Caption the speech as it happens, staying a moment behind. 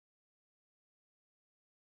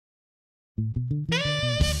All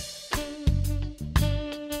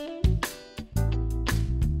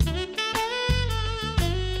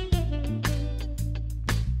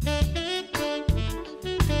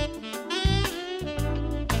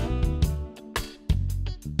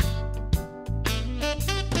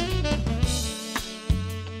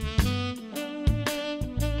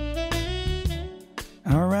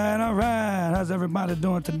right. How's everybody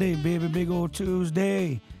doing today, baby? Big old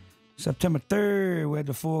Tuesday, September 3rd. We're at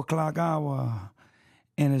the 4 o'clock hour.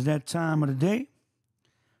 And it's that time of the day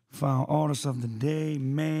for our artist of the day,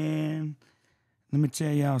 man. Let me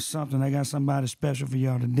tell y'all something. I got somebody special for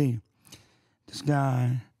y'all today. This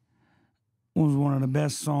guy was one of the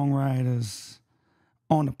best songwriters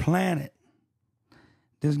on the planet.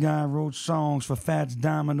 This guy wrote songs for Fats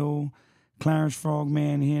Domino, Clarence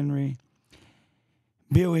Frogman Henry,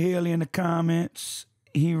 Bill Haley in the comments.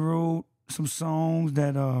 He wrote some songs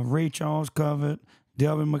that Ray Charles covered,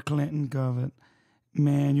 Delvin McClinton covered.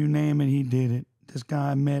 Man, you name it, he did it. This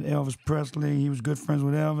guy met Elvis Presley. He was good friends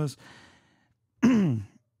with Elvis.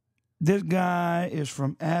 This guy is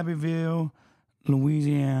from Abbeville,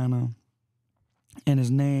 Louisiana, and his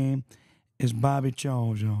name is Bobby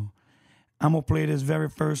Charles, y'all. I'm going to play this very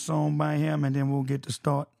first song by him, and then we'll get to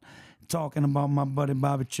start talking about my buddy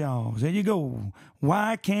Bobby Charles. There you go.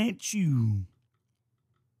 Why can't you?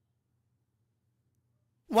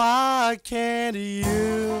 Why can't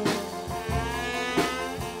you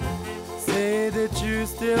say that you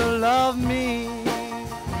still love me?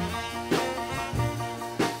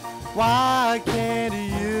 Why can't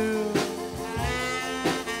you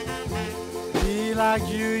be like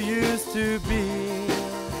you used to be?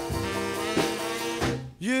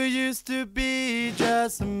 You used to be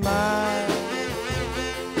just mine,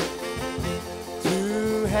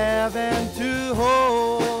 to have and to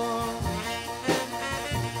hold,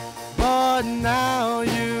 but now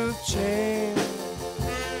you've changed.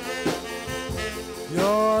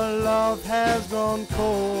 Your love has gone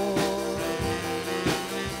cold.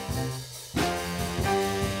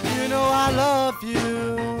 You know I love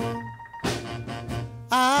you,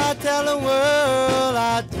 I tell the world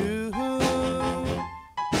I do.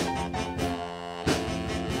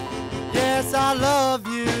 Yes, I love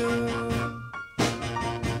you.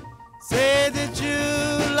 Say that you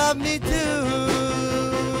love me too.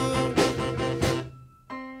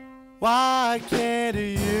 Why can't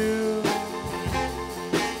you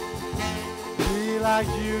be like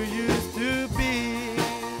you used to be?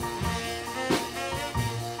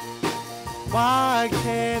 Why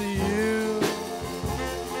can't you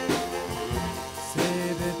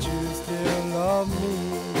say that you still love me?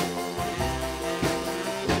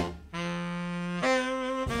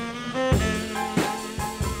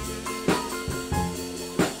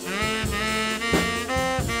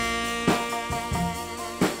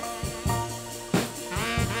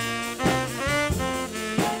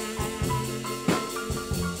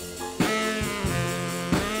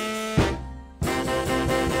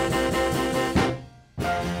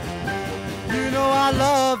 I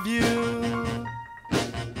love you,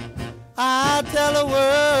 I tell the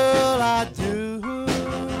world I do.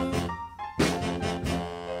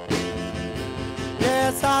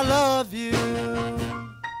 Yes, I love you.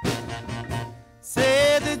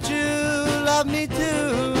 Say that you love me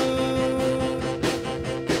too.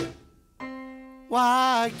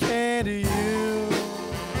 Why can't you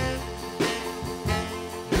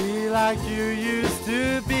be like you used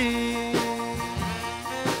to be?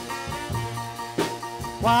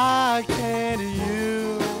 Why can't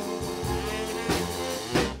you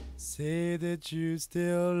say that you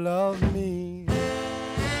still love me?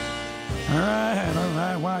 All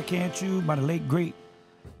right. Why can't you? By the late great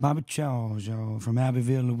Bobby Charles, y'all, from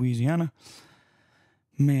Abbeville, Louisiana.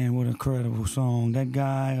 Man, what an incredible song. That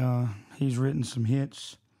guy, he's written some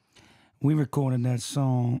hits. We recorded that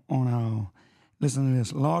song on our, listen to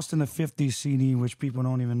this, Lost in the 50s CD, which people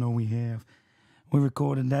don't even know we have. We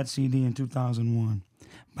recorded that CD in 2001.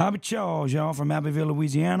 Bobby Charles, y'all, from Abbeville,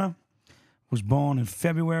 Louisiana, was born in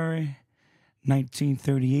February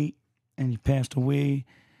 1938, and he passed away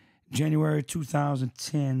January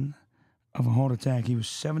 2010 of a heart attack. He was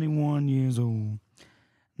 71 years old.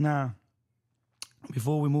 Now,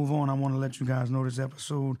 before we move on, I want to let you guys know this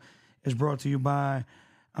episode is brought to you by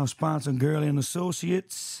our sponsor, Gurley and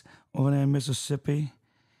Associates, over there in Mississippi,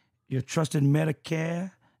 your trusted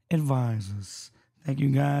Medicare advisors. Thank you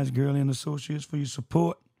guys, Gurley and Associates, for your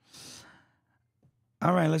support.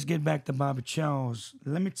 All right, let's get back to Bobby Charles.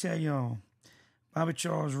 Let me tell y'all, Bobby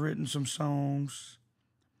Charles written some songs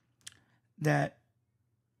that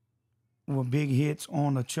were big hits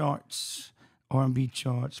on the charts, R&B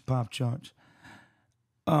charts, pop charts.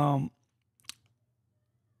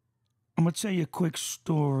 I'm gonna tell you a quick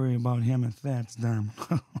story about him and Fats Domino.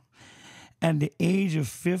 At the age of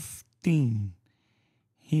 15,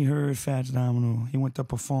 he heard Fats Domino. He went to a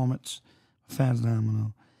performance for Fats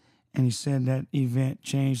Domino, and he said that event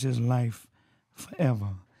changed his life forever.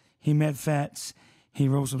 He met Fats. He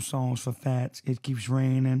wrote some songs for Fats. It Keeps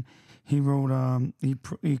Raining. He wrote.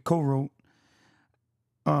 He co-wrote.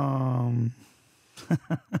 I'm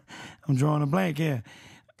drawing a blank here.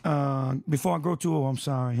 Before I Grow Too Old, I'm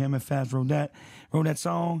sorry. Him and Fats wrote that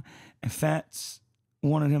song, and Fats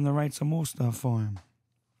wanted him to write some more stuff for him.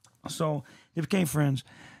 So they became friends.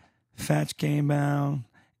 Fats came down,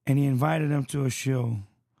 and he invited him to a show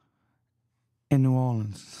in New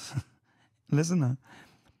Orleans. Listen now.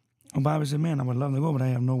 Bobby said, man, I would love to go, but I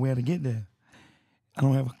have nowhere to get there. I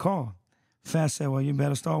don't have a car. Fats said, well, you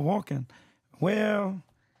better start walking. Well,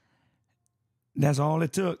 that's all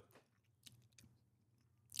it took.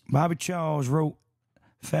 Bobby Charles wrote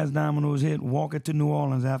Fats Domino's hit Walking to New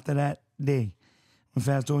Orleans after that day when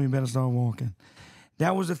Fats told me you better start walking.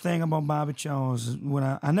 That was the thing about Bobby Charles. When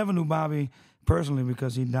I never knew Bobby personally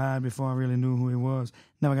because he died before I really knew who he was.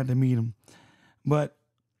 Never got to meet him. But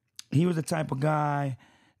he was the type of guy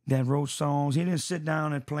that wrote songs. He didn't sit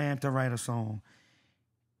down and plan to write a song.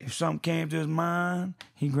 If something came to his mind,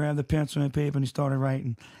 he grabbed the pencil and paper and he started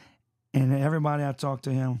writing. And everybody I talked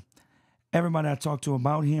to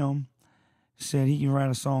about him said he can write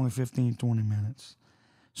a song in 15, 20 minutes.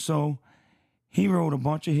 So he wrote a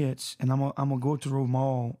bunch of hits, and I'm gonna go through them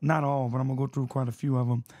all. Not all, but I'm going to go through quite a few of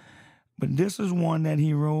them. But this is one that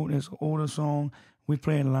he wrote. It's an older song. We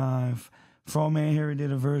played live. Frog Man Harry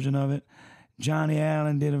did a version of it. Johnny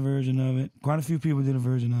Allen did a version of it. Quite a few people did a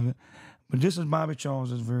version of it. But this is Bobby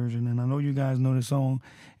Charles's version, and I know you guys know the song.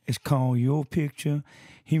 It's called Your Picture.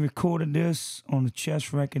 He recorded this on the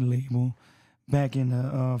Chess record label back in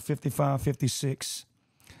 55, 56.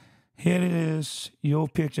 Here it is, Your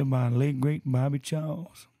Picture by late, great Bobby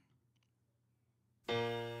Charles.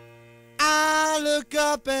 I look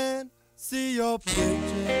up and see your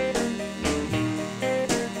picture.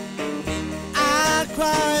 I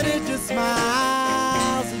cry and it just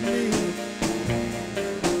smiles at me.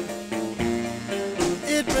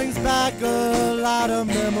 It brings back a lot of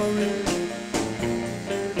memories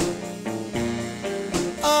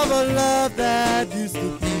of a love that used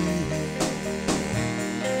to be.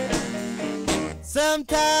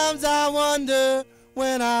 Sometimes I wonder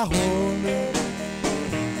when I hold her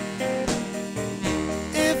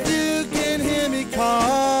if you can hear me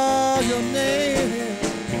call your name.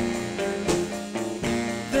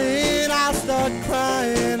 Then I'll start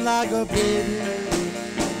crying like a baby.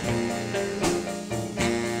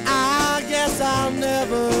 I guess I'll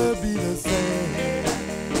never be the same.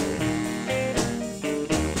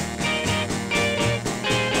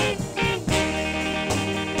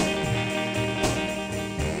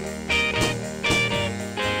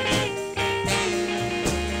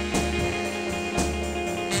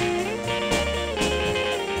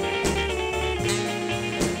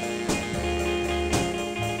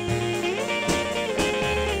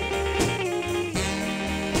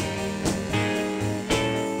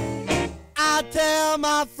 I tell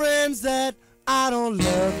my friends that I don't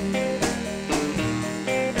love you,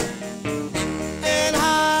 and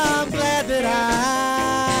how I'm glad that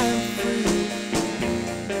I'm free.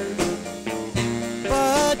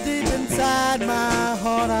 But deep inside my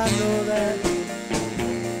heart I know that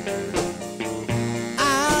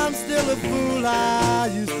I'm still a fool I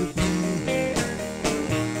used to be.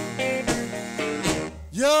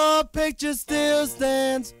 Your picture still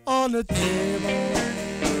stands on the table,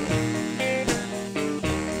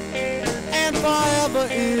 forever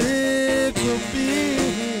it will be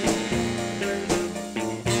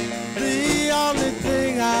the only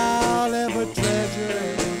thing I'll ever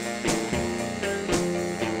treasure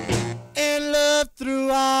and love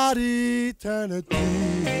throughout eternity.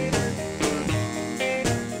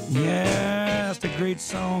 Yeah, that's the great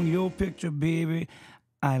song, Your Picture, baby.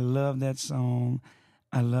 I love that song.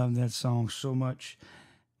 I love that song so much.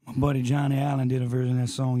 My buddy Johnny Allen did a version of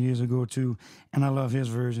that song years ago too, and I love his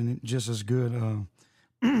version just as good.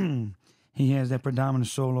 He has that predominant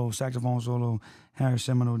solo, saxophone solo Harry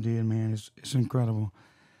Seminole did, man. It's incredible.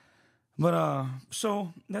 But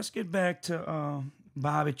so let's get back to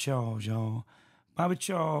Bobby Charles, y'all. Bobby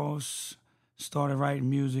Charles started writing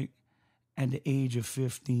music at the age of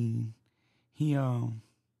 15. He wrote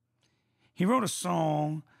a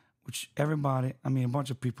song which everybody, a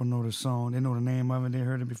bunch of people know the song. They know the name of it. They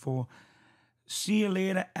heard it before. See You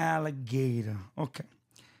Later, Alligator. Okay.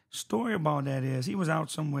 Story about that is he was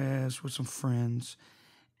out somewhere with some friends,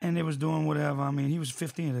 and they was doing whatever. He was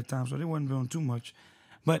 15 at the time, so they wasn't doing too much.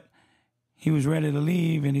 But he was ready to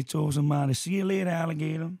leave, and he told somebody, "See you later,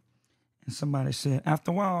 alligator." And somebody said, "After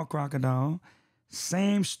a while, crocodile."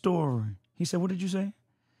 Same story. He said, "What did you say?"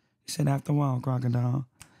 He said, "After a while, crocodile."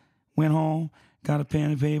 Went home, got a pen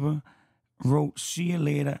and paper, wrote "See you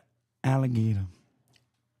later, alligator,"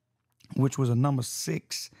 which was a number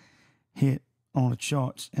 6 hit on the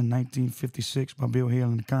charts in 1956 by Bill Haley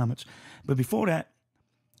and the Comets. But before that,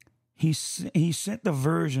 he sent the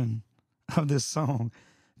version of this song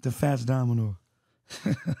to Fats Domino.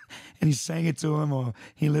 And he sang it to him, or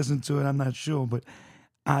he listened to it, I'm not sure. But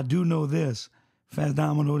I do know this. Fats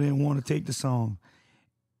Domino didn't want to take the song.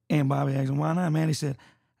 And Bobby asked him, "Why not, man?" He said,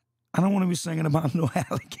 "I don't want to be singing about no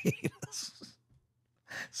alligators."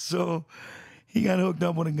 So he got hooked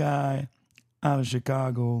up with a guy out of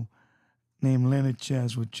Chicago named Leonard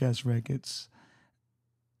Chess with Chess Records.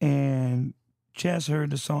 And Chess heard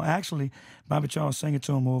the song. Actually, Bobby Charles sang it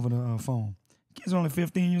to him over the phone. Kid's only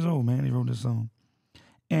 15 years old, man. He wrote this song.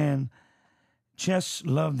 And Chess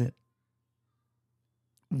loved it.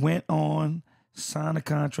 Went on, signed a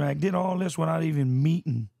contract, did all this without even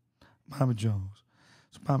meeting Bobby Charles.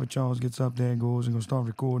 So Bobby Charles gets up there and goes and gonna start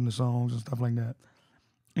recording the songs and stuff like that.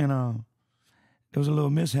 And there was a little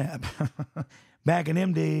mishap. Back in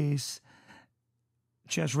them days,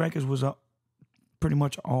 Chess Records was pretty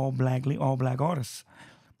much all black artists.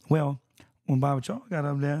 Well, when Bobby Charles got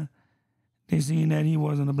up there, they seen that he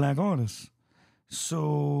wasn't a black artist.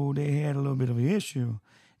 So they had a little bit of an issue.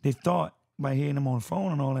 They thought by hearing him on the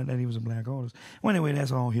phone and all that he was a black artist. Well, anyway,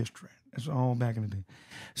 that's all history. That's all back in the day.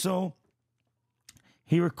 So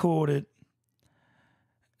he recorded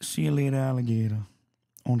 "See You Later, Alligator"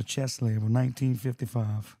 on the Chess label,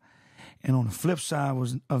 1955. And on the flip side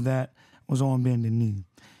of that was "On Bended Knee."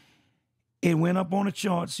 It went up on the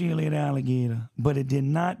chart, "See You Later, Alligator," but it did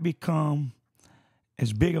not become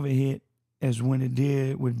as big of a hit as when it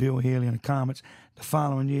did with Bill Haley and the Comets the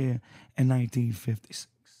following year in 1956.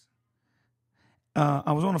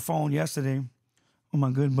 I was on the phone yesterday with my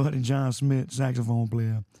good buddy John Smith, saxophone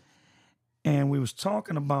player, and we was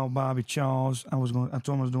talking about Bobby Charles. I told him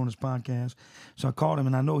I was doing this podcast, so I called him,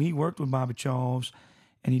 and I know he worked with Bobby Charles,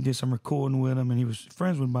 and he did some recording with him, and he was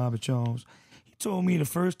friends with Bobby Charles. He told me the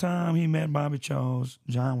first time he met Bobby Charles,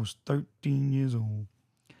 John was 13 years old,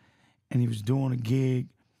 and he was doing a gig.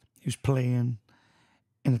 He was playing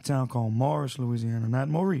in a town called Morris, Louisiana, not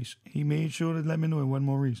Maurice. He made sure to let me know it wasn't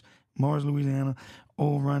Maurice. Morris, Louisiana,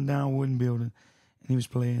 old rundown wooden building. And he was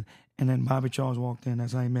playing. And then Bobby Charles walked in.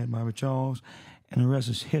 That's how he met Bobby Charles. And the rest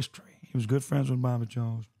is history. He was good friends with Bobby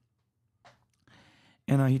Charles.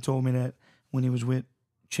 And he told me that when he was with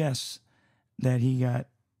Chess, that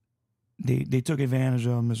they took advantage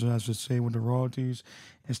of him, as I should say, with the royalties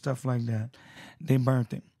and stuff like that. They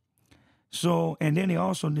burnt him. So, and then he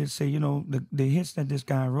also did say, the hits that this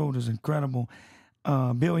guy wrote is incredible.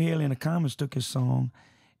 Bill Haley and the Comets took his song,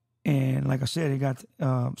 and like I said, he got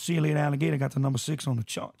 "See You Later, Alligator" got to number 6 on the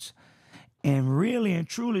charts. And really and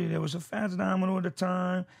truly, there was a Fats Domino at the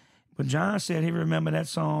time, but John said he remembered that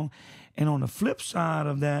song. And on the flip side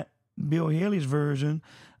of that, Bill Haley's version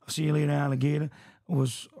of "See You Later, Alligator"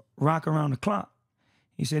 was "Rock Around the Clock."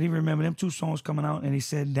 He said he remembered them 2 songs coming out, and he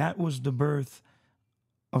said that was the birth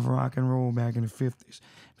of rock and roll back in the 50s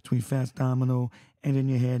between Fats Domino, and then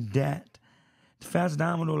you had that. Fats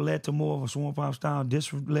Domino led to more of a swamp pop style.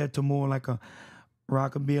 This led to more like a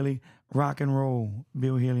rockabilly, rock and roll,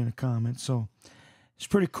 Bill Haley and the Comets. So it's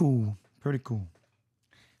pretty cool. Pretty cool.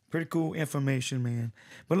 Pretty cool information, man.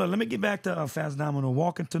 But look, let me get back to Fats Domino,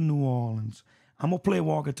 "Walking to New Orleans." I'm going to play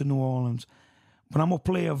 "Walking to New Orleans," but I'm going to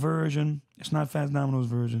play a version. It's not Fats Domino's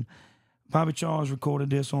version. Bobby Charles recorded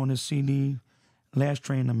this on his CD, "Last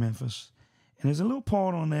Train to Memphis." And there's a little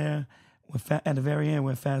part on there at the very end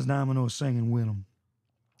where Fats Domino is singing with him.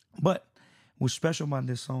 But what's special about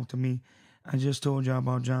this song to me, I just told y'all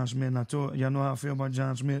about John Smith, and I told y'all know how I feel about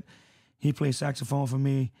John Smith. He played saxophone for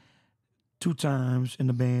me 2 times in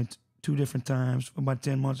the band, 2 different times, for about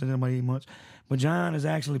 10 months and then about 8 months. But John is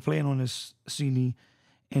actually playing on this CD,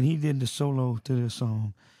 and he did the solo to this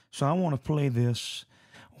song. So I want to play this,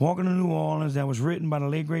 "Walking to New Orleans," that was written by the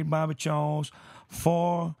late, great Bobby Charles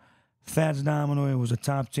for Fats Domino. It was a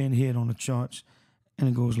top 10 hit on the charts, and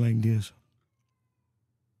it goes like this.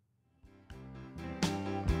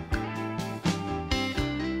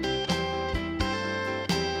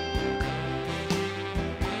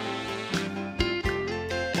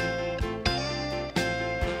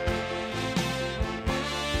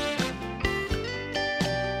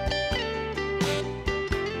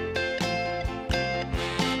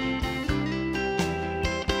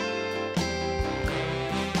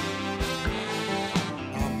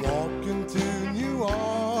 I'm walking to New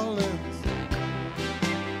Orleans.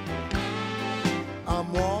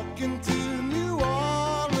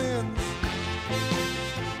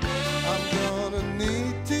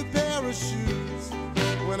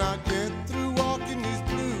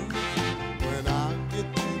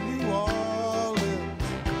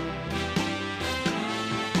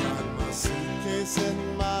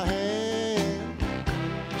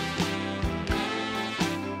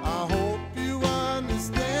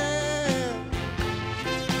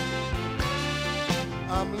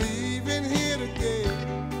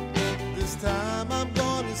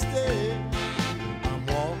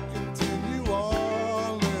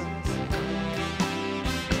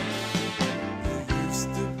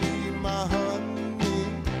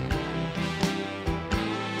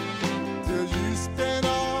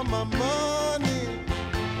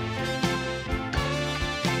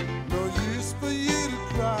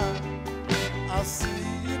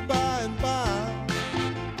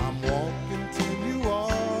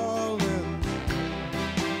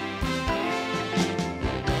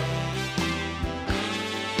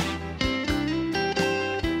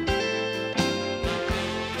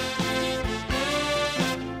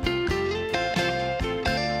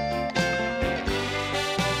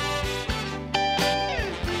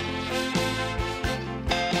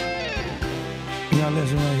 y'all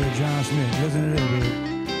listen right here, John Smith. Listen to this, baby.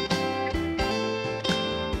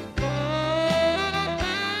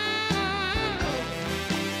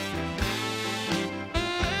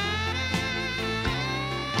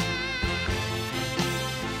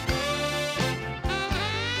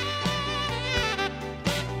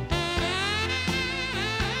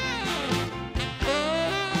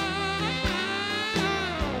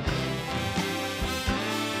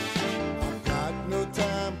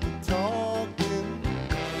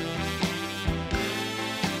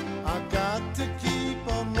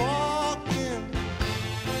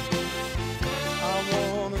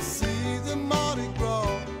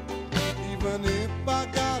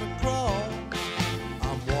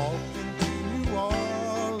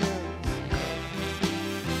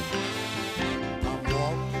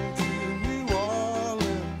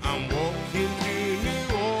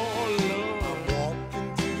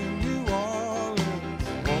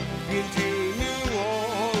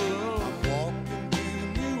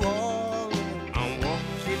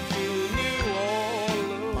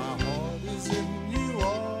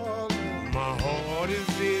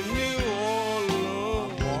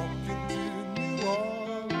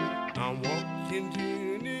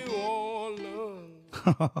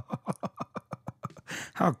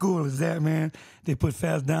 How cool is that, man? They put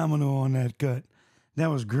Fats Domino on that cut.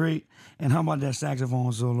 That was great. And how about that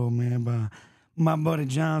saxophone solo, man, by my buddy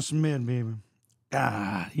John Smith, baby.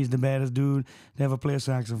 God, he's the baddest dude to ever play a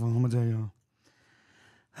saxophone, I'm going to tell y'all.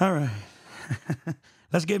 All right.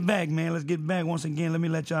 Let's get back, man. Let's get back. Once again, let me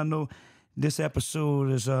let y'all know this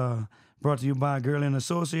episode is brought to you by Gurley &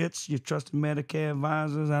 Associates, your trusted Medicare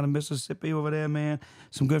advisors out of Mississippi over there, man.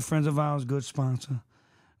 Some good friends of ours, good sponsor.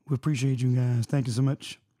 We appreciate you guys. Thank you so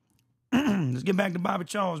much. Let's get back to Bobby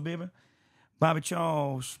Charles, baby. Bobby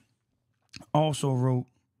Charles also wrote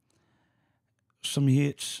some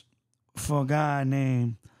hits for a guy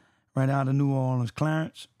named, right out of New Orleans,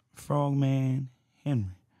 Clarence Frogman Henry.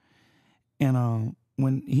 And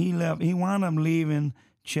when he left, he wound up leaving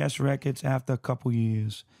Chess Records after a couple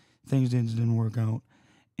years. Things didn't work out.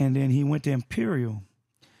 And then he went to Imperial,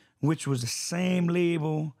 which was the same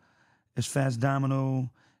label as Fats Domino.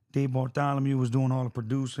 Dave Bartholomew was doing all the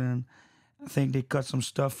producing. I think they cut some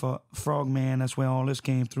stuff for Frogman. That's where all this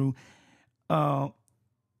came through.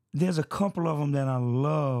 There's a couple of them that I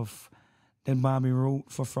love that Bobby wrote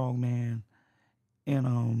for Frogman.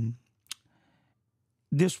 And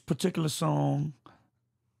this particular song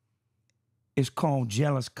is called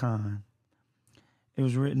Jealous Kind. It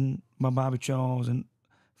was written by Bobby Charles, and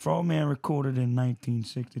Frogman recorded in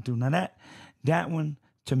 1962. Now that one,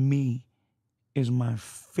 to me, is my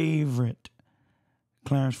favorite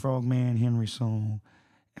Clarence Frogman Henry song.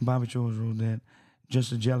 And Bobby Charles wrote that,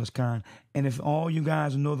 Just a Jealous Kind. And if all you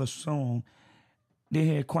guys know the song, they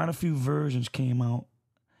had quite a few versions came out.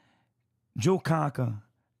 Joe Cocker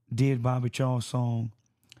did Bobby Charles' song,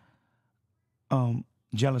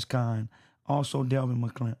 Jealous Kind. Also Delvin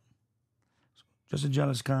McClint. Just a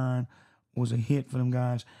Jealous Kind was a hit for them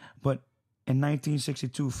guys. But in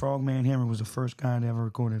 1962, Frogman Henry was the first guy to ever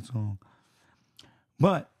record that song.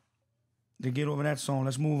 But to get over that song,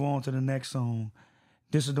 let's move on to the next song.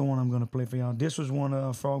 This is the one I'm going to play for y'all. This was one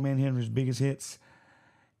of Frogman Henry's biggest hits.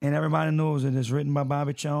 And everybody knows it. It's written by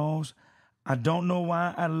Bobby Charles. I don't know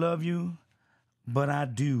why I love you, but I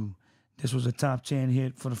do. This was a top 10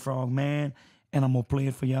 hit for the Frogman, and I'm going to play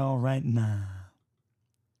it for y'all right now.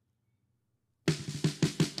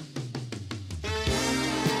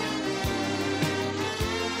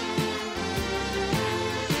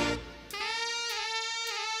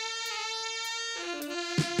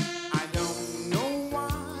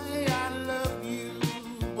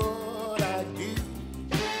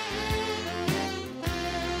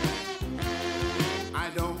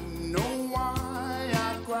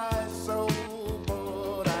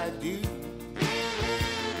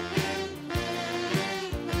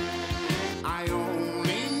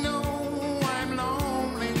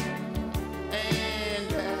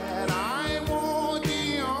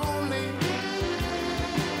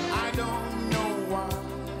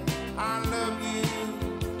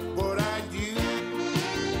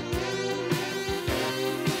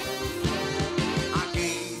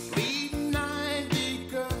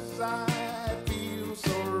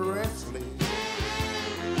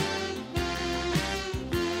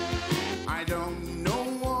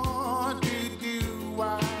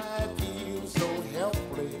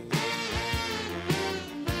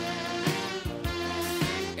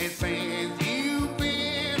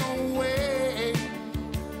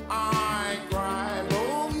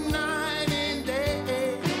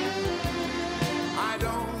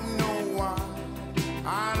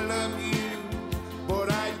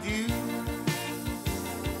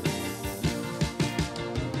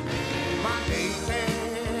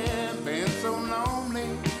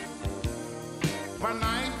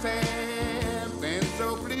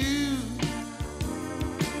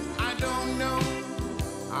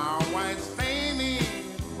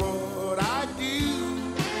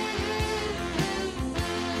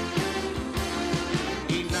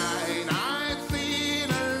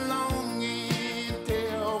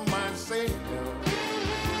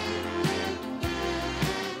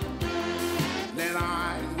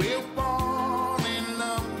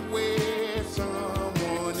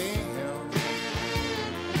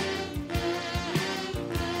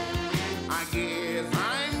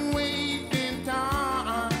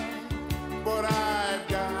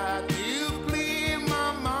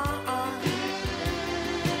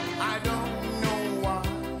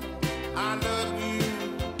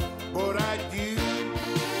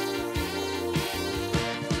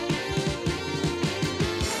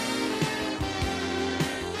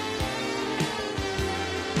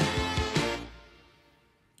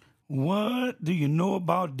 What do you know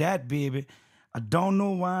about that, baby? I don't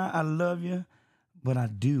know why I love you, but I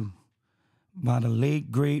do. By the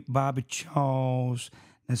late, great Bobby Charles.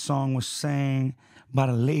 That song was sang by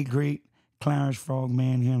the late, great Clarence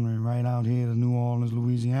Frogman Henry right out here in New Orleans,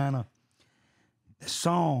 Louisiana. The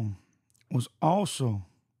song was also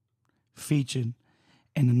featured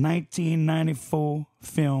in the 1994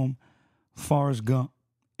 film Forrest Gump.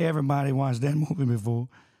 Everybody watched that movie before.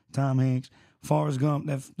 Tom Hanks. Forrest Gump,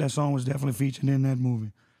 that song was definitely featured in that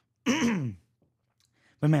movie.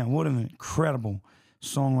 But man, what an incredible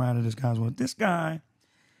songwriter this guy was. This guy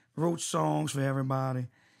wrote songs for everybody.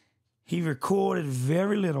 He recorded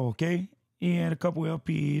very little, okay? He had a couple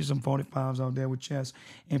LPs, some 45s out there with Chess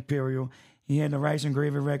Imperial. He had the Rice and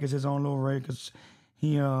Gravy Records, his own little records.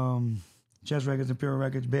 He, Chess Records, Imperial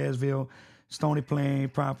Records, Bearsville, Stony Plain,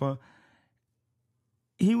 Proper.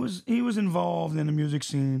 He was involved in the music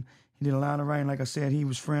scene. He did a lot of writing. Like I said, he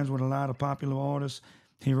was friends with a lot of popular artists.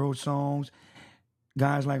 He wrote songs.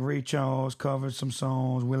 Guys like Ray Charles covered some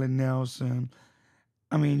songs, Willie Nelson.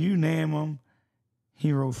 I mean, you name them,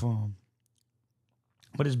 he wrote for them.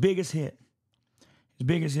 But his biggest hit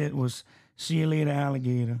was See You Later,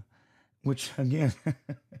 Alligator, which, again,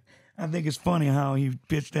 I think it's funny how he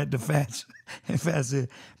pitched that to Fats. And Fats said,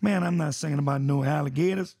 man, I'm not singing about no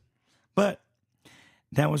alligators. But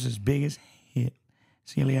that was his biggest hit.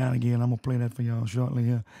 See You Later, Alligator. I'm going to play that for y'all shortly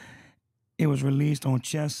here. It was released on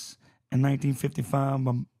Chess in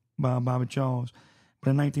 1955 by Bobby Charles. But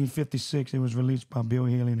in 1956, it was released by Bill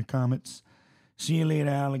Haley and the Comets. See You Later,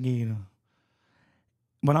 Alligator.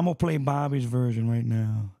 But I'm going to play Bobby's version right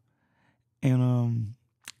now. And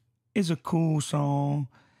it's a cool song.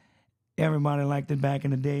 Everybody liked it back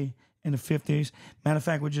in the day, in the 50s. Matter of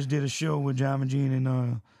fact, we just did a show with Java Gene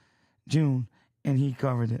in June, and he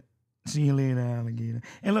covered it. See You Later, Alligator.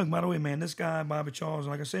 And look, by the way, man, this guy, Bobby Charles,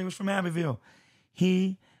 like I say, was from Abbeville.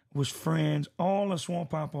 He was friends, all the Swamp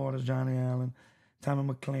Pop artists, Johnny Allen, Tommy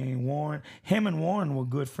McLean, Warren. Him and Warren were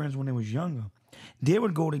good friends when they was younger. They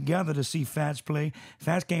would go together to see Fats play.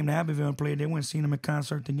 Fats came to Abbeville and played. They went and seen him in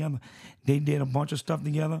concert together. They did a bunch of stuff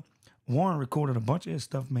together. Warren recorded a bunch of his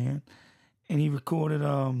stuff, man. And he recorded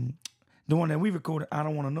the one that we recorded, I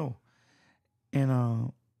Don't Want to Know.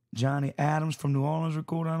 And Johnny Adams from New Orleans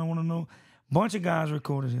recorded I Don't Want to Know. Bunch of guys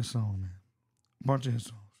recorded his song, man. Bunch of his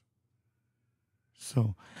songs.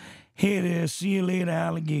 So, here it is. See You Later,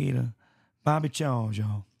 Alligator. Bobby Charles,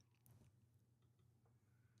 y'all.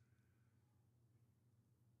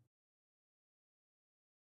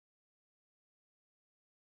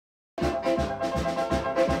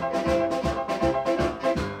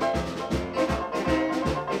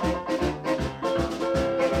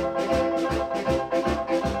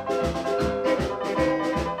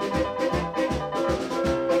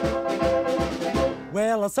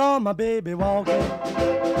 Well, I saw my baby walking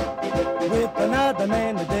with another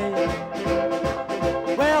man today.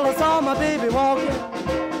 Well, I saw my baby walking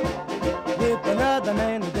with another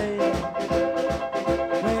man today.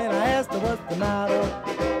 When I asked her what's the matter,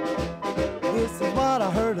 this is what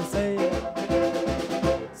I heard her say.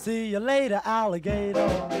 See you later, alligator,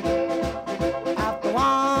 after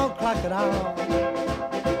one crocodile.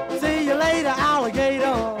 See you later,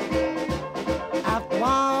 alligator, after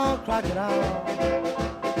one crocodile.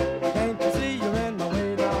 Can't you see you're in my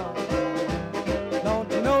way now?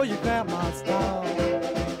 Don't you know you cramped my style?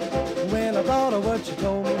 When I thought of what you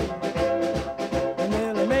told me, it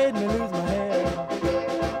nearly made me lose my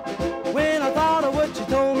head. When I thought of what you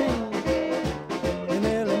told me, it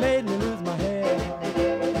nearly made me lose my head.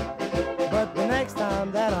 But the next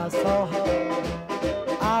time that I saw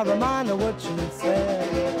her, I reminded her what you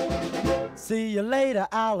said. See you later,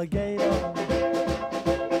 alligator,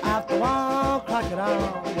 after one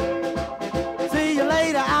crocodile. See you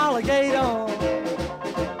later, alligator,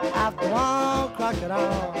 after one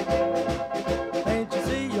crocodile. Can't you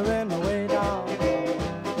see you're in the way now?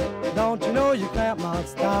 Don't you know you cramped my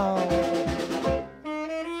style?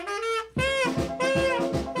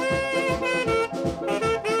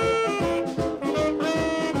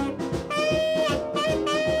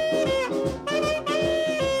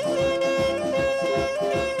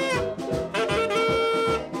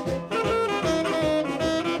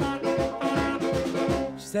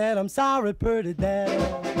 Said, I'm sorry, pretty daddy,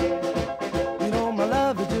 you know my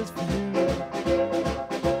love is just for you.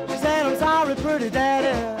 She said, I'm sorry, pretty daddy,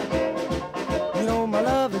 you know my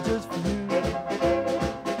love is just for you.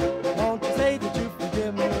 Won't you say that you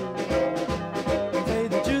forgive me, and say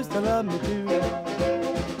that you still love me too.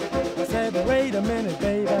 I said, wait a minute,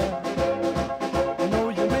 baby, I know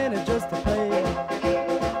you meant it just to play.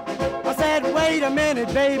 I said, wait a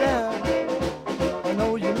minute, baby, I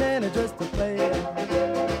know you too many just to play.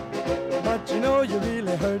 But you know you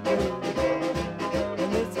really hurt me,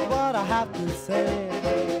 and this is what I have to say.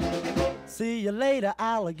 See you later,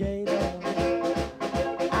 alligator.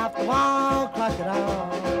 After a while,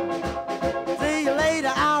 crocodile. See you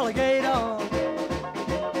later, alligator.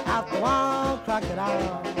 After a while,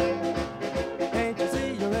 crocodile. Can't you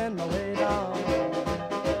see you're in my way down?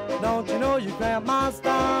 Don't you know you grabbed my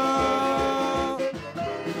style?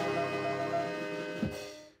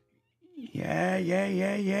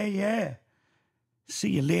 Yeah. See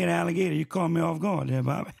you later, alligator. You caught me off guard there,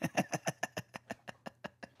 Bobby.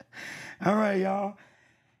 All right, y'all.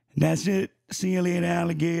 That's it. See you later,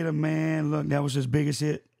 alligator, man. Look, that was his biggest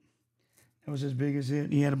hit.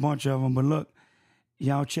 He had a bunch of them, but look,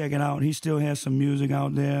 y'all check it out. He still has some music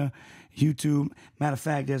out there. YouTube. Matter of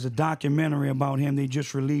fact, there's a documentary about him they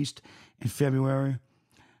just released in February.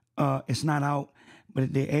 It's not out,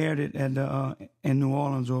 but they aired it at in New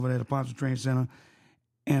Orleans over there at the Ponce Trade Center.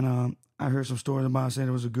 And I heard some stories about it, saying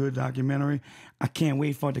it was a good documentary. I can't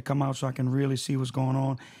wait for it to come out so I can really see what's going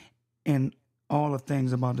on and all the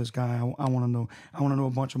things about this guy. I want to know. I want to know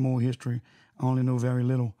a bunch of more history. I only know very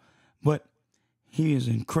little. But he is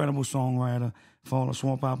an incredible songwriter for all the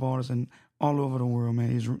swamp pop artists and all over the world,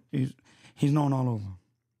 man. He's known all over.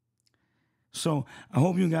 So I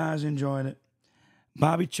hope you guys enjoyed it.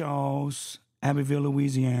 Bobby Charles, Abbeville,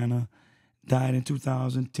 Louisiana, died in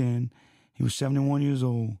 2010. He was 71 years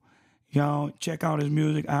old. Y'all check out his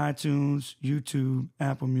music, iTunes, YouTube,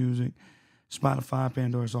 Apple Music, Spotify,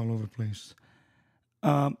 Pandora, it's all over the place.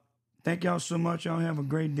 Thank y'all so much. Y'all have a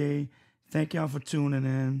great day. Thank y'all for tuning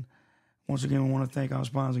in. Once again, we want to thank our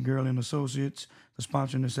sponsor, Girly & Associates, for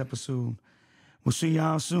sponsoring this episode. We'll see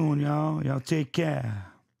y'all soon, y'all. Y'all take care.